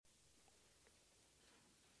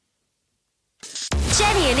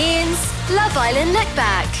Jenny and Ian's Love Island Look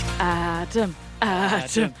Back. Adam.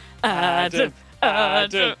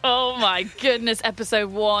 Oh my goodness, episode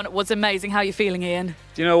 1 was amazing. How are you feeling, Ian?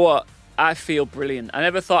 Do you know what? I feel brilliant. I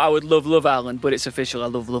never thought I would love Love Island, but it's official. I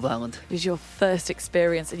love Love Island. It was your first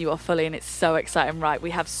experience and you are fully in. It's so exciting. Right, we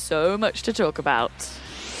have so much to talk about.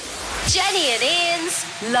 Jenny and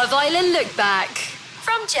Ian's Love Island Look Back.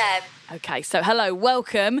 From Jeb. Okay, so hello,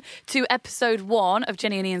 welcome to episode 1 of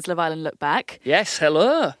Jenny and Ian's Love Island Look Back. Yes,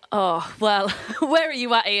 hello. Oh, well, where are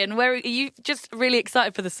you at, Ian? Where are you just really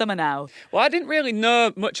excited for the summer now? Well, I didn't really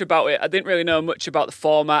know much about it. I didn't really know much about the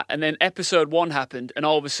format. And then episode 1 happened, and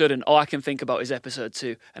all of a sudden, all I can think about is episode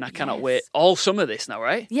 2. And I cannot wait. All summer this now,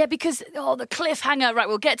 right? Yeah, because, the cliffhanger. Right,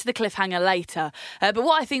 we'll get to the cliffhanger later. But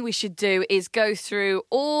what I think we should do is go through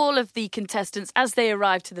all of the contestants as they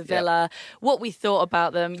arrive to the villa, what we thought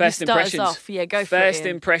about them. First impressions. Off. Yeah, go for it. First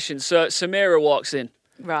impressions. So Samira walks in.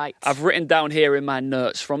 Right. I've written down here in my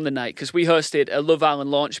notes from the night, because we hosted a Love Island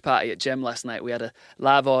launch party at Gem last night. We had a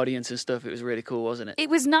live audience and stuff. It was really cool, wasn't it? It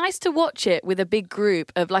was nice to watch it with a big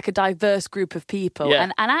group of, like, a diverse group of people. Yeah.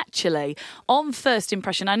 And actually, on first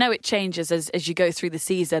impression, I know it changes as you go through the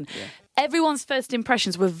season. Yeah. Everyone's first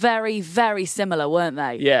impressions were very, very similar, weren't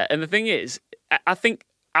they? Yeah, and the thing is, I think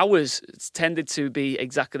ours tended to be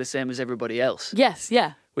exactly the same as everybody else. Yes,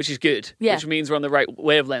 yeah. Which is good. Yeah. Which means we're on the right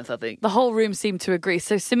wavelength, I think. The whole room seemed to agree.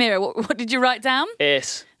 So, Samira, what did you write down?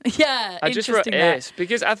 Ace. Yeah, I just wrote Ace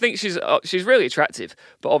because I think she's really attractive,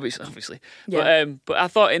 but obviously. Yeah. But I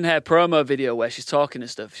thought in her promo video where she's talking and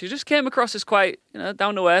stuff, she just came across as quite,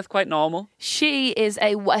 down to earth, quite normal. She is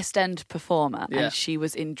a West End performer, Yeah. and she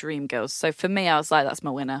was in Dreamgirls. So for me, I was like, that's my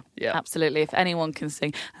winner. Yeah. Absolutely. If anyone can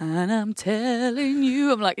sing, and I'm telling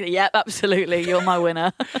you, I'm like, yep, absolutely, you're my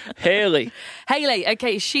winner. Hayley. Hayley,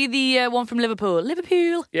 okay, is she the one from Liverpool?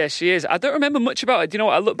 Liverpool. Yeah, she is. I don't remember much about her. Do you know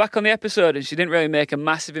what? I look back on the episode and she didn't really make a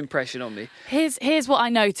massive impression on me. Here's what I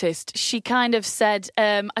noticed. She kind of said,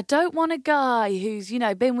 I don't want a guy who's,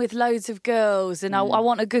 been with loads of girls, and I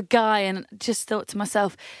want a good guy. And just thought to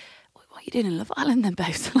myself, what are you doing in Love Island then,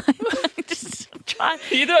 babes? Just try.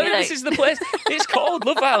 You don't think this is the place? It's called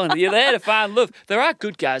Love Island. You're there to find love. There are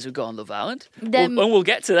good guys who go on Love Island, and we'll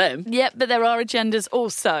get to them. Yeah, but there are agendas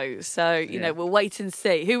also. So, we'll wait and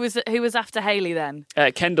see. Who was after Hayley then?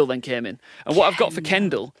 Kendall then came in. And what I've got for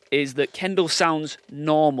Kendall is that Kendall sounds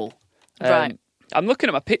normal. Right. I'm looking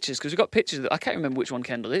at my pictures because we've got pictures that I can't remember which one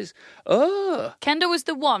Kendall is. Oh. Kendall was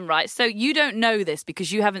the one, right? So you don't know this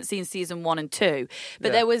because you haven't seen season 1 and 2.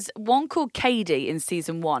 But there was one called Katie in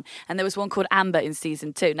season 1 and there was one called Amber in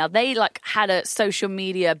season 2. Now they had a social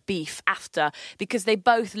media beef after because they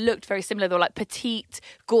both looked very similar. They were like petite,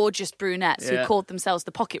 gorgeous brunettes who called themselves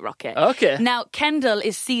the Pocket Rocket. Okay. Now Kendall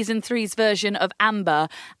is season 3's version of Amber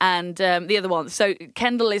and the other one. So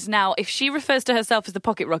Kendall is now, if she refers to herself as the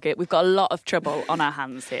Pocket Rocket, we've got a lot of trouble on our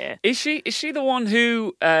hands here. Is she the one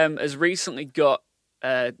who has recently got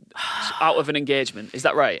out of an engagement? Is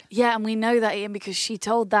that right? Yeah, and we know that, Ian, because she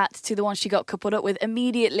told that to the one she got coupled up with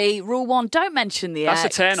immediately. Rule 1, don't mention the ex.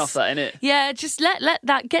 That's a turn off, that, isn't it? Yeah, just let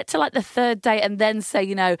that get to like the third date and then say,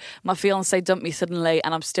 my fiancé dumped me suddenly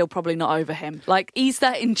and I'm still probably not over him. Like, ease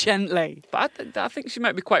that in gently. But I think she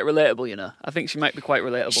might be quite relatable, I think she might be quite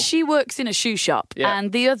relatable. She works in a shoe shop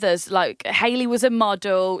and the others, like Hayley was a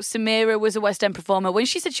model, Samira was a West End performer. When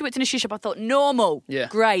she said she worked in a shoe shop, I thought, normal. Yeah.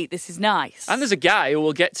 Great, this is nice. And there's a guy who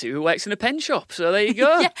we'll get to who works in a pen shop, so there you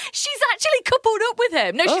go. Yeah, she's actually coupled up with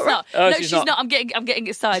him. No, she's not. Oh, no, she's not. I'm getting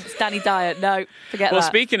excited. It's Danny Dyer. No, forget that. Well,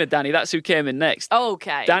 speaking of Danny, that's who came in next.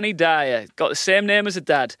 Okay. Danny Dyer, got the same name as her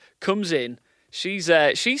dad, comes in. She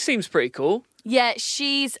seems pretty cool. Yeah,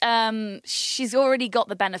 she's already got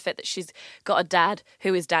the benefit that she's got a dad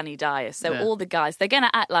who is Danny Dyer. So all the guys, they're going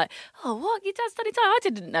to act like, oh, what? Your dad's Danny Dyer? I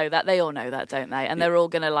didn't know that. They all know that, don't they? And they're all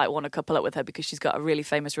going to want to couple up with her because she's got a really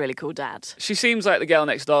famous, really cool dad. She seems like the girl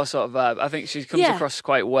next door sort of vibe. I think she comes across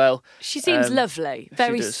quite well. She seems lovely.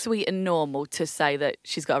 Very sweet and normal to say that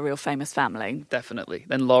she's got a real famous family. Definitely.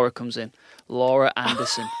 Then Laura comes in. Laura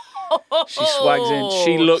Anderson. She swags in.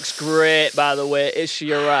 She looks great, by the way, as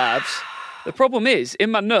she arrives. The problem is, in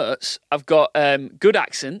my notes, I've got good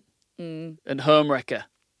accent and homewrecker.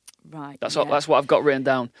 Right. That's what I've got written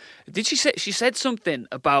down. Did she say? She said something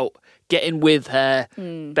about getting with her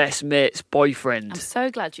best mate's boyfriend. I'm so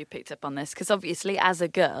glad you picked up on this because obviously as a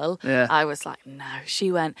girl, Yeah. I was like, no.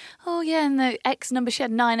 She went, oh yeah, and the X number, she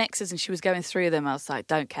had 9 X's and she was going through them. I was like,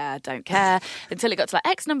 don't care. Until it got to like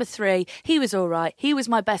X number 3, he was all right. He was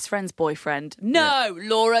my best friend's boyfriend. No,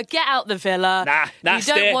 Laura, get out the villa. Nah, you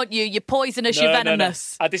stay. don't want you. You're poisonous, you're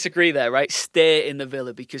venomous. No. I disagree there, right? Stay in the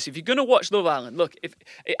villa because if you're going to watch Love Island, look, if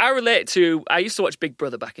I relate to, I used to watch Big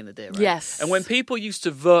Brother back in the day, right? Yes. And when people used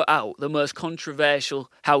to vote out the most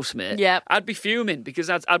controversial housemate, Yep. I'd be fuming because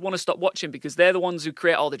I'd want to stop watching because they're the ones who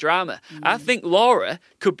create all the drama. I think Laura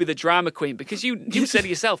could be the drama queen because you said it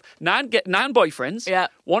yourself, 9 boyfriends. Yeah.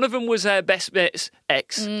 One of them was her best mate's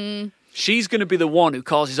ex. She's going to be the one who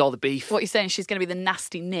causes all the beef. What you're saying, she's going to be the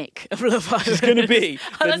nasty Nick of Love Island. She's going to be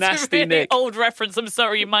the That's nasty a really Nick. old reference. I'm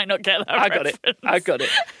sorry, you might not get that I got it.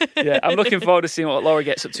 Yeah, I'm looking forward to seeing what Laura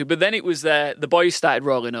gets up to. But then it was the boys started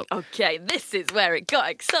rolling up. Okay, this is where it got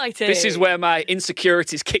exciting. This is where my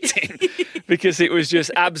insecurities kicked in because it was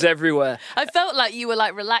just abs everywhere. I felt like you were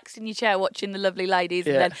like relaxed in your chair watching the lovely ladies,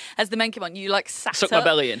 Yeah. and then as the men came on, you like sat Sucked up, my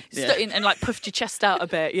belly in. Yeah. stood in and like puffed your chest out a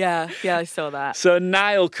bit. Yeah, I saw that. So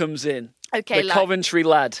Niall comes in. Okay, the like- Coventry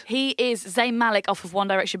lad. He is Zayn Malik off of One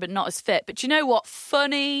Direction, but not as fit. But you know what?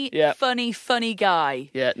 Funny guy.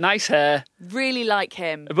 Yeah, nice hair. Really like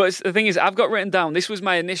him. But the thing is, I've got written down, this was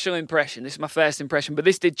my initial impression. This is my first impression, but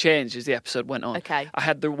this did change as the episode went on. Okay. I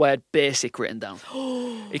had the word basic written down.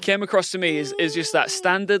 He came across to me as just that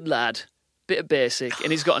standard lad, bit of basic,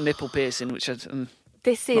 and he's got a nipple piercing, which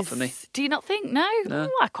This is. Not for me. Do you not think? No? No.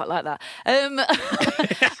 Oh, I quite like that.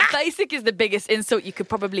 Basic is the biggest insult you could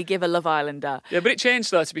probably give a Love Islander. yeah, but it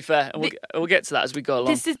changed though, to be fair, and we'll get to that as we go along.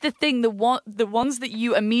 This is the thing. The ones that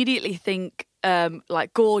you immediately think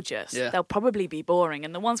like gorgeous, Yeah. they'll probably be boring.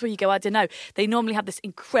 And the ones where you go, I don't know, they normally have this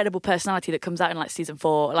incredible personality that comes out in like season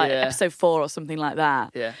 4, like Yeah. episode 4 or something like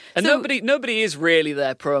that. Yeah, and So- nobody is really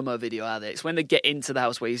their promo video, are they? It's when they get into the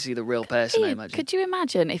house where you see the real person, I Ian, imagine. could you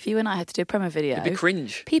imagine if you and I had to do a promo video? It'd be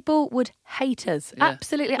cringe. People would hate us. Yeah.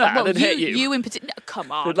 Absolutely. No, well, they'd hate you. You in particular.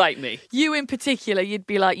 Come on. Would like me. You in particular, you'd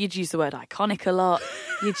use the word iconic a lot.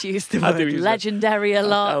 You'd use the I do word use that. legendary a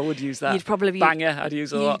lot. I would use that. You'd probably Banger, I'd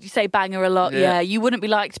use a lot. You say banger a lot, Yeah. yeah. You wouldn't be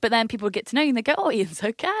liked, but then people would get to know you and they go, oh, Ian's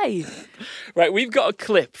okay. Right, we've got a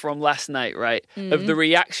clip from last night, right, of the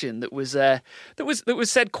reaction that was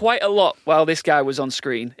said quite a lot while this guy was on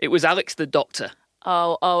screen. It was Alex the Doctor.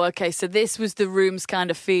 Oh, okay. So this was the room's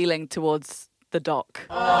kind of feeling towards the doc.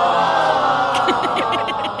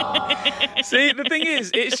 See, the thing is,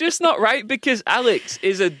 it's just not right because Alex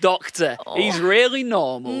is a doctor. He's really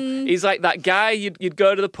normal. He's like that guy you'd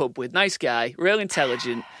go to the pub with. Nice guy, real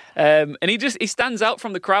intelligent. And he stands out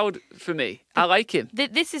from the crowd for me. I like him.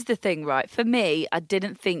 This is the thing, right? For me, I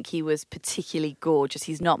didn't think he was particularly gorgeous.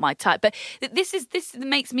 He's not my type. But this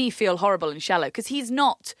makes me feel horrible and shallow because he's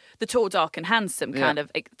not the tall, dark and handsome kind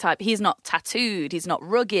of type. He's not tattooed. He's not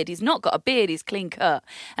rugged. He's not got a beard. He's clean cut.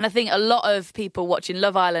 And I think a lot of people watching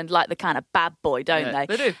Love Island like the kind of bad boy, don't Yeah,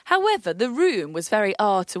 they? they do. However, the room was very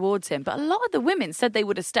towards him. But a lot of the women said they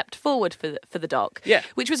would have stepped forward for the doc. Yeah.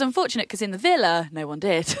 Which was unfortunate because in the villa, no one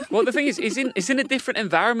did. Well, the thing is, he's in a different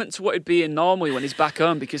environment to what he'd be in normally when he's back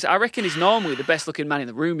home because I reckon he's normally the best looking man in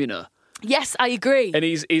the room, you know. Yes, I agree. And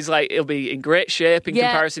he's like, he'll be in great shape in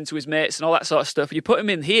comparison to his mates and all that sort of stuff. You put him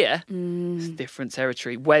in here, it's different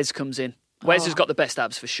territory. Wes comes in. Wes has got the best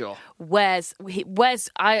abs for sure. Wes,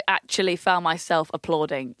 I actually found myself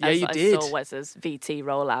applauding as you I did. saw Wes's VT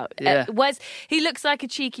rollout. Yeah. Wes, he looks like a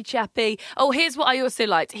cheeky chappy. Oh, here's what I also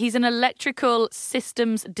liked. He's an electrical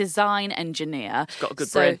systems design engineer. He's got a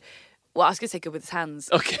good brain. Well, I was going to say good with his hands.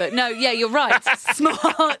 Okay. But no, yeah, you're right.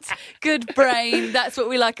 Smart, good brain. That's what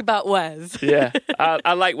we like about Wes. Yeah,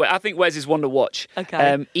 I like Wes. I think Wes is one to watch.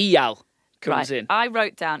 Okay. Eyal comes Right. in. I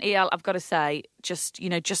wrote down El. I've got to say, just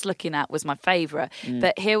looking at was my favourite.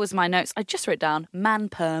 But here was my notes. I just wrote down man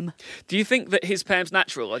perm. Do you think that his perm's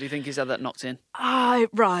natural or do you think he's had that knocked in?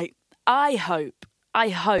 Right. I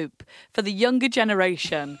hope for the younger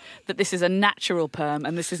generation that this is a natural perm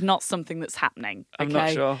and this is not something that's happening. Okay? I'm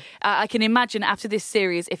not sure. I can imagine after this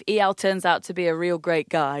series, if El turns out to be a real great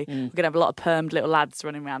guy, we're going to have a lot of permed little lads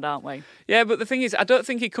running around, aren't we? Yeah, but the thing is, I don't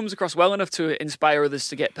think he comes across well enough to inspire others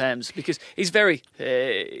to get perms because he's very...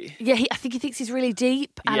 Yeah, I think he thinks he's really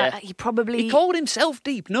deep. And Yeah. he probably... He called himself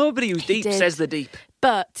deep. Nobody who's deep did. says they're deep.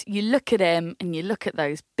 But you look at him and you look at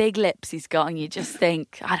those big lips he's got and you just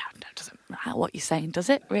think, I don't know, doesn't matter what you're saying, does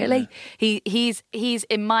it really? Yeah. He's,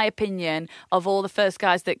 in my opinion, of all the first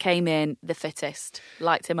guys that came in, the fittest.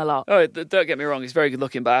 Liked him a lot. Oh, don't get me wrong, he's very good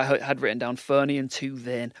looking, but I had written down Fernie and too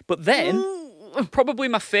vain. But then, probably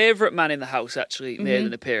my favourite man in the house actually made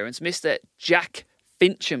an appearance, Mr. Jack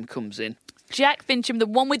Fincham comes in. Jack Fincham, the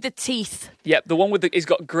one with the teeth. Yep, the one with he's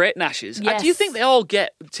got great gnashes. Yes. Do you think they all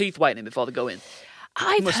get teeth whitening before they go in?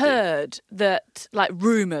 I've heard that, like,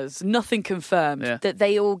 rumours, nothing confirmed, that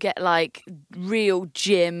they all get, like, real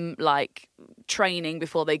gym, like, training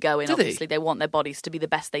before they go in. Do Obviously, they want their bodies to be the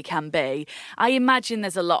best they can be. I imagine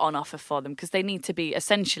there's a lot on offer for them because they need to be,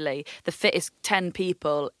 essentially, the fittest 10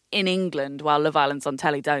 people in England while Love Island's on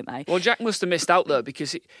telly, don't they? Well, Jack must have missed out, though,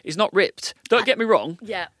 because he's not ripped. Don't get me wrong.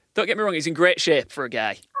 Yeah. Don't get me wrong, he's in great shape for a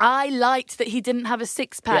guy. I liked that he didn't have a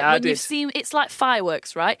six-pack. Yeah, when you've seen, it's like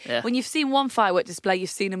fireworks, right? Yeah. When you've seen one firework display, you've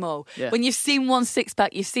seen them all. Yeah. When you've seen one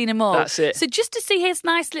six-pack, you've seen them all. That's it. So just to see his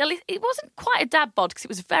nice little, it wasn't quite a dad bod because it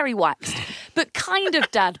was very waxed, but kind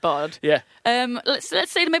of dad bod. Yeah.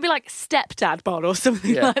 Let's say maybe like step-dad bod or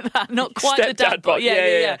something like that. Not quite the Step-dad dad bod. bod.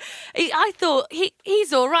 Yeah. I thought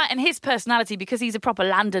he's all right, and his personality, because he's a proper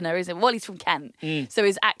Londoner, isn't? Well, he's from Kent, so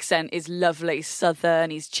his accent is lovely, southern.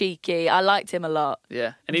 He's cheeky. I liked him a lot.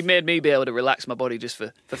 Yeah, and he made me be able to relax my body just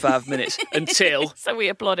for 5 minutes until... So we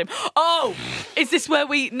applaud him. Oh, is this where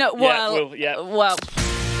we... No, well, well,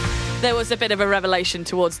 there was a bit of a revelation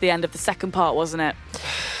towards the end of the second part, wasn't it?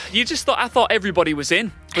 You just thought... I thought everybody was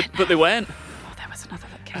in, but they weren't. Oh, there was another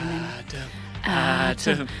that came in.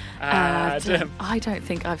 Adam. I don't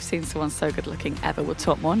think I've seen someone so good looking ever. We'll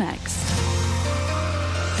talk more next.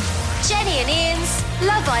 Jenny and Ian's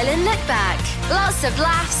Love Island Look Back. Lots of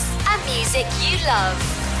laughs and music you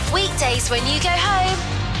love. Weekdays when you go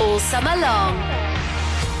home, all summer long.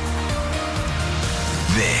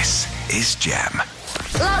 This is Gem.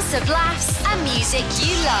 Lots of laughs and music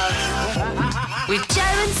you love. With Joe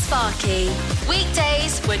and Sparky.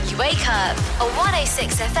 Weekdays when you wake up on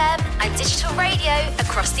 106 FM and digital radio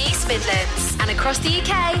across the East Midlands and across the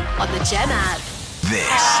UK on the Gem app.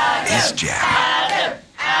 This is Gem.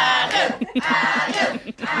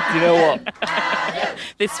 You know what?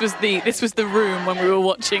 This was the room when we were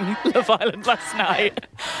watching Love Island last night.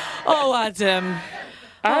 Oh, Adam.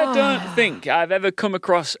 I don't think I've ever come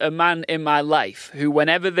across a man in my life who,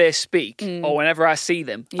 whenever they speak or whenever I see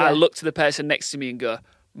them, I look to the person next to me and go,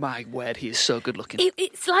 my word, he is so good looking.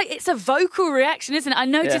 It's like it's a vocal reaction, isn't it? I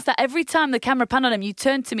noticed that every time the camera panned on him, you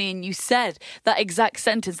turned to me and you said that exact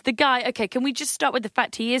sentence. The guy, okay, can we just start with the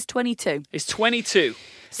fact he is 22? He's 22.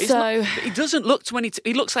 He doesn't look 22.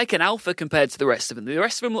 He looks like an alpha compared to the rest of them. The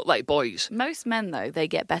rest of them look like boys. Most men, though, they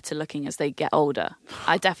get better looking as they get older.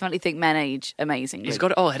 I definitely think men age amazingly. He's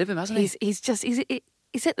got it all ahead of him, hasn't he?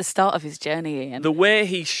 He's at the start of his journey, Ian. The way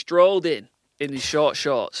he strolled in his short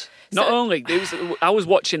shorts. Not only, I was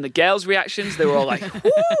watching the girls' reactions, they were all like,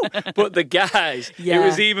 woo! But the guys, it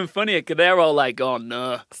was even funnier because they're all like, oh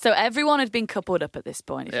no. So everyone had been coupled up at this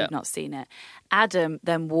point, if you've not seen it. Adam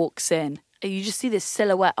then walks in. You just see this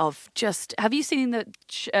silhouette of have you seen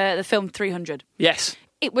the film 300? Yes.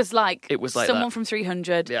 It was like someone that. from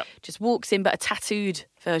 300 just walks in, but a tattooed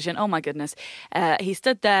version. Oh, my goodness. He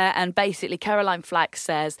stood there and basically Caroline Flack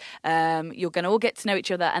says, you're going to all get to know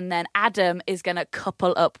each other and then Adam is going to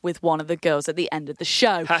couple up with one of the girls at the end of the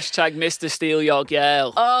show. Hashtag Mr. Steal Your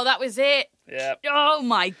Girl. Oh, that was it. Yeah. Oh,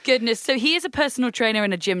 my goodness. So he is a personal trainer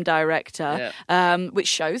and a gym director, which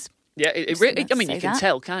shows. Yeah, you can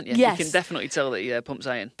tell, can't you? Yes. You can definitely tell that he pumps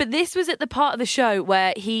iron. But this was at the part of the show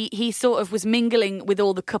where he sort of was mingling with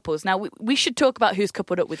all the couples. Now, we should talk about who's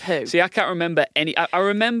coupled up with who. See, I can't remember any. I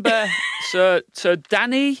remember, so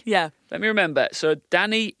Danny. Yeah. Let me remember. So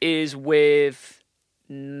Danny is with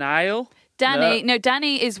Niall.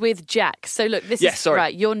 Danny is with Jack. So look,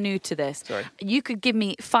 right, you're new to this. Sorry. You could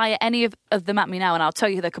fire any of them at me now and I'll tell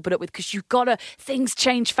you who they're coupled up with because things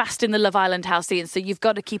change fast in the Love Island house, Ian, so you've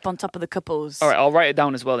got to keep on top of the couples. All right, I'll write it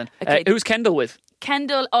down as well then. Okay. Who's Kendall with?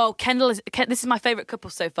 Kendall this is my favourite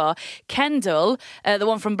couple so far. Kendall, the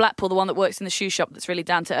one from Blackpool, the one that works in the shoe shop that's really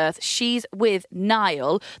down to earth, she's with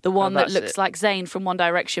Niall, the one that looks like Zayn from One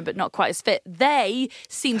Direction but not quite as fit. They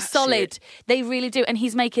seem solid. They really do. And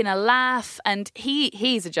he's making a laugh and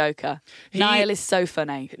he's a joker. Niall is so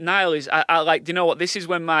funny. Niall is, I like, do you know what? This is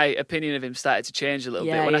when my opinion of him started to change a little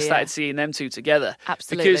bit, when I started seeing them two together.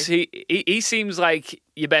 Absolutely. Because he seems like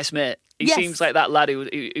your best mate. He seems like that lad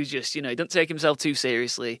who's just, he doesn't take himself too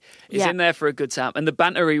seriously. He's in there for a good time. And the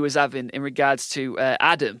banter he was having in regards to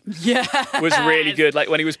Adam was really good. Like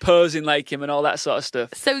when he was posing like him and all that sort of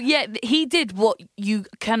stuff. So, he did what you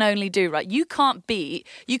can only do, right? You can't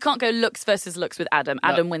go looks versus looks with Adam.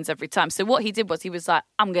 Adam wins every time. So what he did was he was like,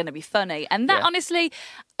 I'm going to be funny. And that, honestly,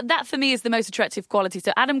 that for me is the most attractive quality.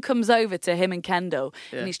 So Adam comes over to him and Kendall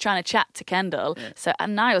and he's trying to chat to Kendall. Yeah.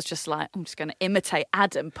 And Niall's just like, I'm just going to imitate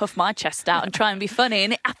Adam, puff my chest chest out and try and be funny.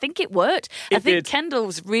 And I think it worked. I think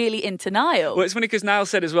Kendall's really into Niall. Well, it's funny because Niall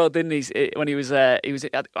said as well, didn't he, when he was I'm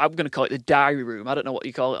going to call it the diary room. I don't know what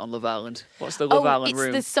you call it on Love Island. What's the Love Island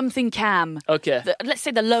room? It's the something cam. Okay. Let's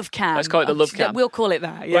say the love cam. Let's call it the love cam. We'll call it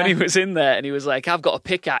that, yeah. When he was in there and he was like, I've got a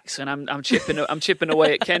pickaxe and I'm chipping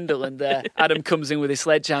away at Kendall, and Adam comes in with his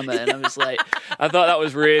sledgehammer, and I was like, I thought that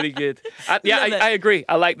was really good. I agree.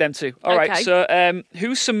 I like them too. All right, so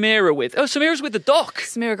who's Samira with? Oh, Samira's with the doc.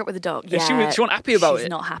 Samira got with the doc, yeah. She wasn't happy about it. She's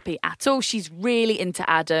not happy at all. She's really into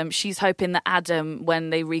Adam. She's hoping that Adam, when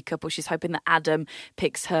they recouple, she's hoping that Adam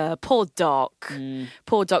picks her. Poor doc.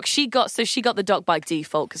 Poor doc. She got the doc by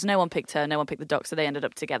default because no one picked her, no one picked the doc, so they ended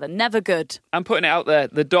up together. Never good. I'm putting it out there.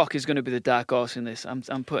 The doc is going to be the dark horse in this. I'm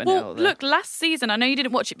putting it out there. Look, last season, I know you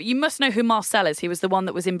didn't watch it, but you must know who Marcel is. He was the one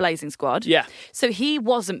that was in Blazing Squad. Yeah. So he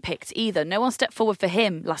wasn't picked either. No one stepped forward for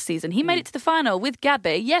him last season. He made it to the final with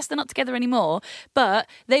Gabby. Yes, they're not together anymore, but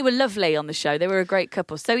they were lovely on the show. They were a great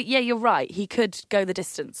couple. So yeah, you're right. He could go the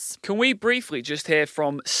distance. Can we briefly just hear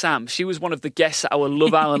from Sam? She was one of the guests at our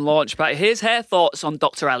Love Island launch party. Here's her thoughts on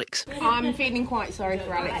Dr. Alex. I'm feeling quite sorry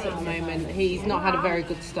for Alex at the moment. He's not had a very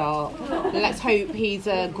good start. Let's hope he's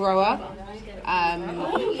a grower.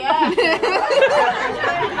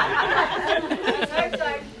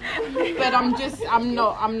 But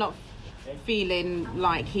I'm not feeling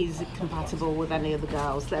like he's compatible with any of the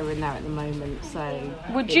girls that are in there at the moment. So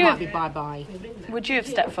might be bye-bye. Would you have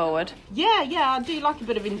stepped forward? Yeah, I do like a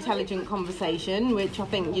bit of intelligent conversation, which I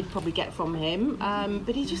think you'd probably get from him.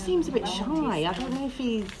 But he just seems a bit shy. I don't know if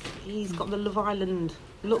he's got the Love Island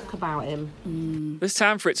look about him. There's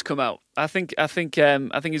time for it to come out. I think he's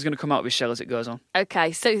going to come out with Shell as it goes on.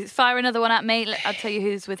 Okay, so fire another one at me. I'll tell you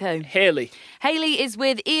who's with who. Hayley is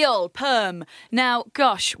with Eel Perm. Now,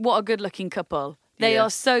 gosh, what a good-looking couple. They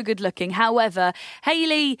are so good-looking. However,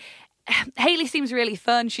 Hayley seems really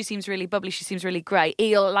fun. She seems really bubbly. She seems really great.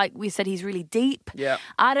 Eel, like we said, he's really deep. Yeah.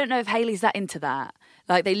 I don't know if Hayley's that into that.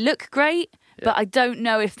 Like, they look great, but I don't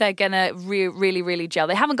know if they're going to really, really gel.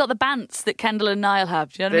 They haven't got the bants that Kendall and Niall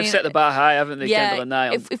have. Do you know what I mean? They've set the bar high, haven't they, yeah, Kendall and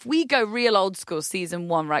Niall? If we go real old school, season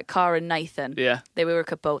 1, right, Cara and Nathan, they were a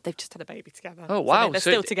couple. They've just had a baby together. Oh, wow. So they're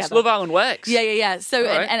still together. It's Love Island works. Yeah. So,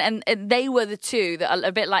 right. and they were the two that are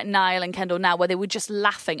a bit like Niall and Kendall now, where they were just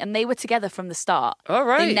laughing, and they were together from the start. All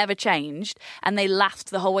right. They never changed, and they laughed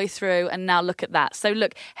the whole way through, and now look at that. So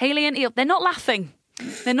look, Hayley and Eel, they're not laughing.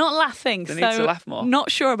 They're not laughing. They need to laugh more. Not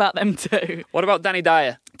sure about them too. What about Danny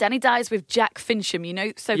Dyer? Danny Dyer's with Jack Fincham, you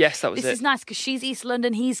know. So yes, that was this is nice because she's East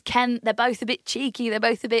London, he's Kent. They're both a bit cheeky. They're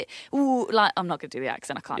both a bit, like, I'm not going to do the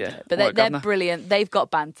accent. I can't do it. But they're brilliant. They've got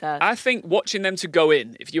banter. I think watching them to go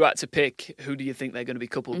in, if you had to pick who do you think they're going to be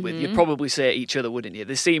coupled with, you'd probably say each other, wouldn't you?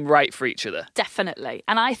 They seem right for each other. Definitely.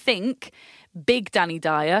 And I think big Danny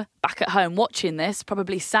Dyer, back at home watching this,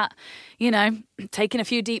 probably sat, taking a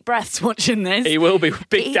few deep breaths watching this. He will be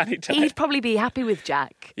big Danny Dyer. He'd probably be happy with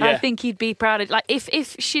Jack. Yeah. I think he'd be proud of, like,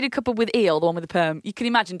 if she'd have coupled with Eel, the one with the perm, you can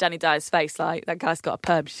imagine Danny Dyer's face, like, that guy's got a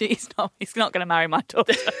perm. He's not going to marry my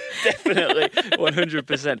daughter. Definitely,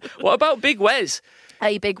 100%. What about Big Wes?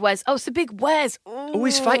 Hey, Big Wes. Oh, so Big Wes. Oh,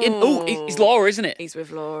 he's fighting. Oh, he's Laura, isn't it? He's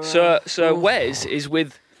with Laura. So Wes is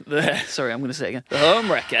with the homewrecker. The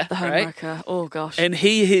homewrecker. Right? Oh, gosh. And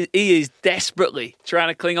he is desperately trying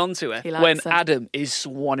to cling on to her when her. Adam is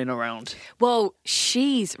swanning around. Well,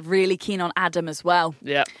 she's really keen on Adam as well.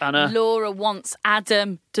 Yeah, Anna. Laura wants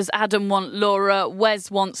Adam. Does Adam want Laura? Wes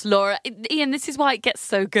wants Laura. Ian, this is why it gets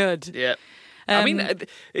so good. Yeah. I mean,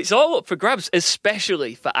 it's all up for grabs,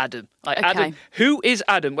 especially for Adam. Like, okay. Adam, who is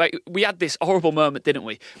Adam? We had this horrible moment, didn't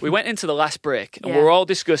we? We went into the last break and we're all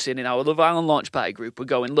discussing in our Love Island launch party group. We're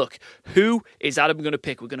going, look, who is Adam going to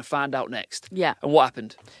pick? We're going to find out next. Yeah. And what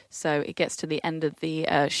happened? So it gets to the end of the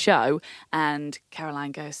show and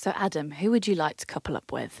Caroline goes, so Adam, who would you like to couple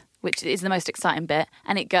up with? Which is the most exciting bit.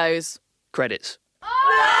 And it goes... Credits.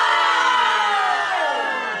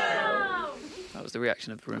 That was the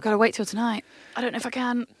reaction of the room. I've got to wait till tonight. I don't know if I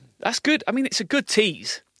can. That's good. I mean, it's a good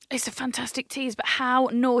tease. It's a fantastic tease, but how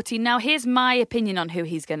naughty. Now, here's my opinion on who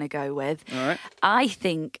he's going to go with. All right. I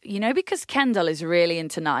think, because Kendall is really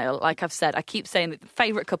into Niall, like I've said, I keep saying that the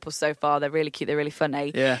favourite couples so far, they're really cute, they're really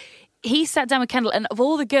funny. Yeah. He sat down with Kendall, and of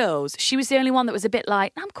all the girls, she was the only one that was a bit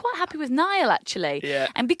like, I'm quite happy with Niall, actually. Yeah.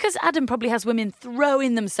 And because Adam probably has women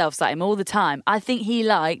throwing themselves at him all the time, I think he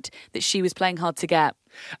liked that she was playing hard to get.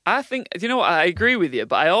 I think, you know what, I agree with you,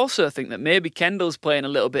 but I also think that maybe Kendall's playing a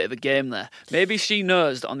little bit of a game there. Maybe she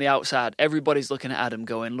knows that on the outside, everybody's looking at Adam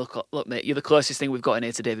going, look, mate, you're the closest thing we've got in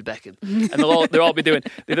here to David Beckham. And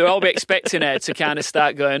they'll all be expecting her to kind of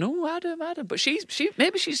start going, oh, Adam. But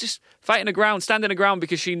maybe she's just standing her ground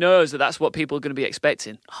because she knows that that's what people are going to be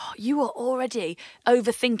expecting. Oh, you are already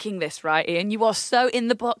overthinking this, right, Ian? You are so in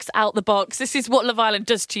the box, out the box. This is what Love Island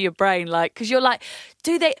does to your brain, like, because you're like,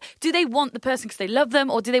 do they want the person because they love them,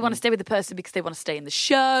 or do they want to stay with the person because they want to stay in the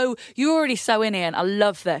show? You're already so in, Ian. I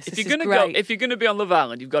love this. If you're going to be on Love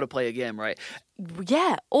Island, you've got to play a game, right?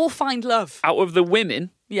 Yeah, or find love. Out of the women,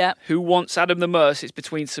 yeah, who wants Adam the most, it's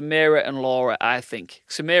between Samira and Laura, I think.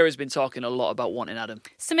 Samira's been talking a lot about wanting Adam.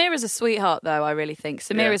 Samira's a sweetheart, though, I really think.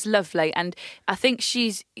 Samira's lovely, and I think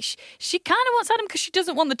she kind of wants Adam because she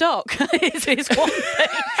doesn't want the dog. it's one thing.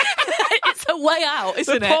 It's a way out,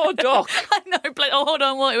 isn't it? The poor dog. I know. Hold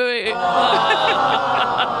on, wait.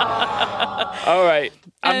 All right.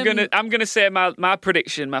 I'm gonna say my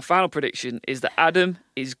prediction, my final prediction is that Adam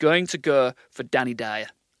is going to go for Danny Dyer.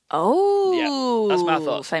 Oh, yeah, that's my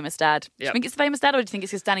thoughts. Famous dad. Do you think it's the famous dad, or do you think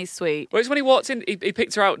it's because Danny's sweet? Well, it's when he walked in, he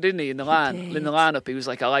picked her out, didn't he? In the lineup, he was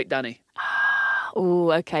like, "I like Danny."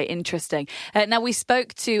 Oh, okay, interesting. Now, we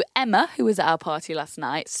spoke to Emma, who was at our party last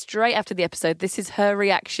night, straight after the episode. This is her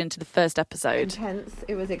reaction to the first episode. Intense.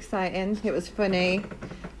 It was exciting. It was funny.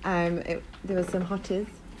 There was some hotties.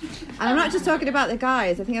 And I'm not just talking about the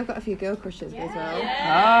guys. I think I've got a few girl crushes as well.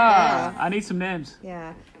 Yeah. I need some names.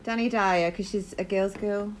 Yeah. Danny Dyer, because she's a girl's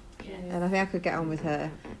girl. Yes. And I think I could get on with her.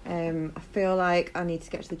 I feel like I need to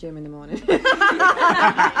get to the gym in the morning.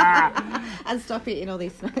 And stop eating all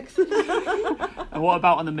these snacks. And what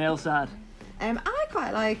about on the male side? I quite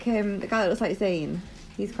like the guy that looks like Zayn.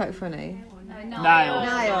 He's quite funny. Niall,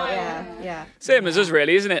 yeah. Same as us,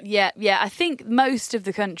 really, isn't it? Yeah. I think most of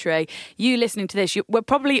the country, you listening to this, we're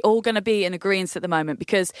probably all going to be in agreement at the moment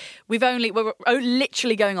because we're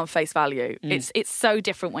literally going on face value. It's so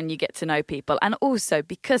different when you get to know people, and also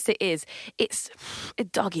because it's a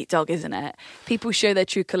dog eat dog, isn't it? People show their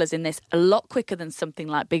true colours in this a lot quicker than something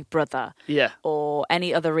like Big Brother, or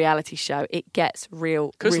any other reality show. It gets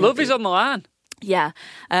real because love is on the line. Yeah,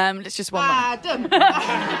 let's just one more. Adam.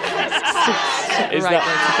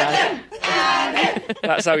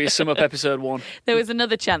 That's how you sum up episode 1. There was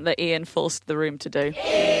another chant that Ian forced the room to do.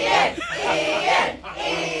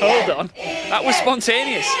 Hold on, that was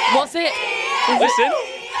spontaneous. Was it? Listen.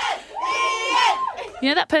 You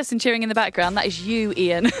know that person cheering in the background? That is you,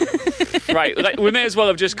 Ian. Right, we may as well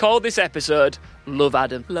have just called this episode Love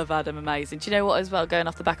Adam. Love Adam, amazing. Do you know what as well, going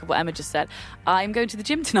off the back of what Emma just said, I'm going to the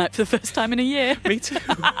gym tonight for the first time in a year. Me too.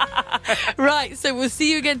 Right, so we'll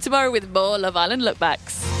see you again tomorrow with more Love Island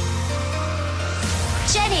Lookbacks.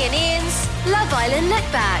 Jenny and Ian's Love Island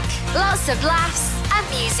Look Back. Lots of laughs and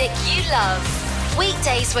music you love.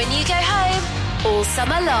 Weekdays when you go home, all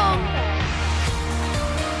summer long.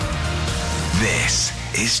 This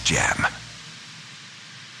is Jam.